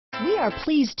We are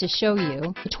pleased to show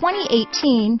you the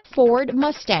 2018 Ford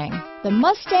Mustang. The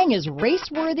Mustang is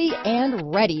race-worthy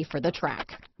and ready for the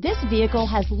track. This vehicle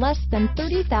has less than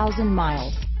 30,000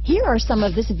 miles. Here are some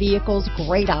of this vehicle's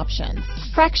great options: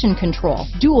 traction control,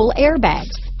 dual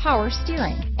airbags, power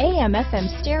steering,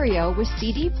 AM/FM stereo with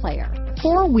CD player,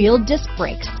 four-wheel disc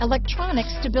brakes, electronic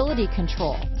stability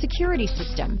control, security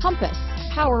system, compass,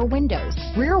 power windows,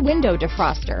 rear window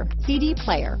defroster, CD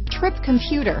player, trip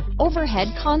computer, overhead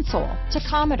console,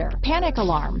 tachometer, panic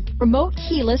alarm, remote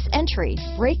keyless entry,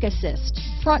 brake assist,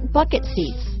 front bucket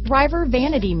seats, driver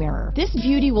vanity mirror. This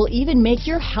beauty will even make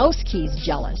your house keys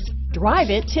jealous. Drive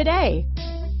it today.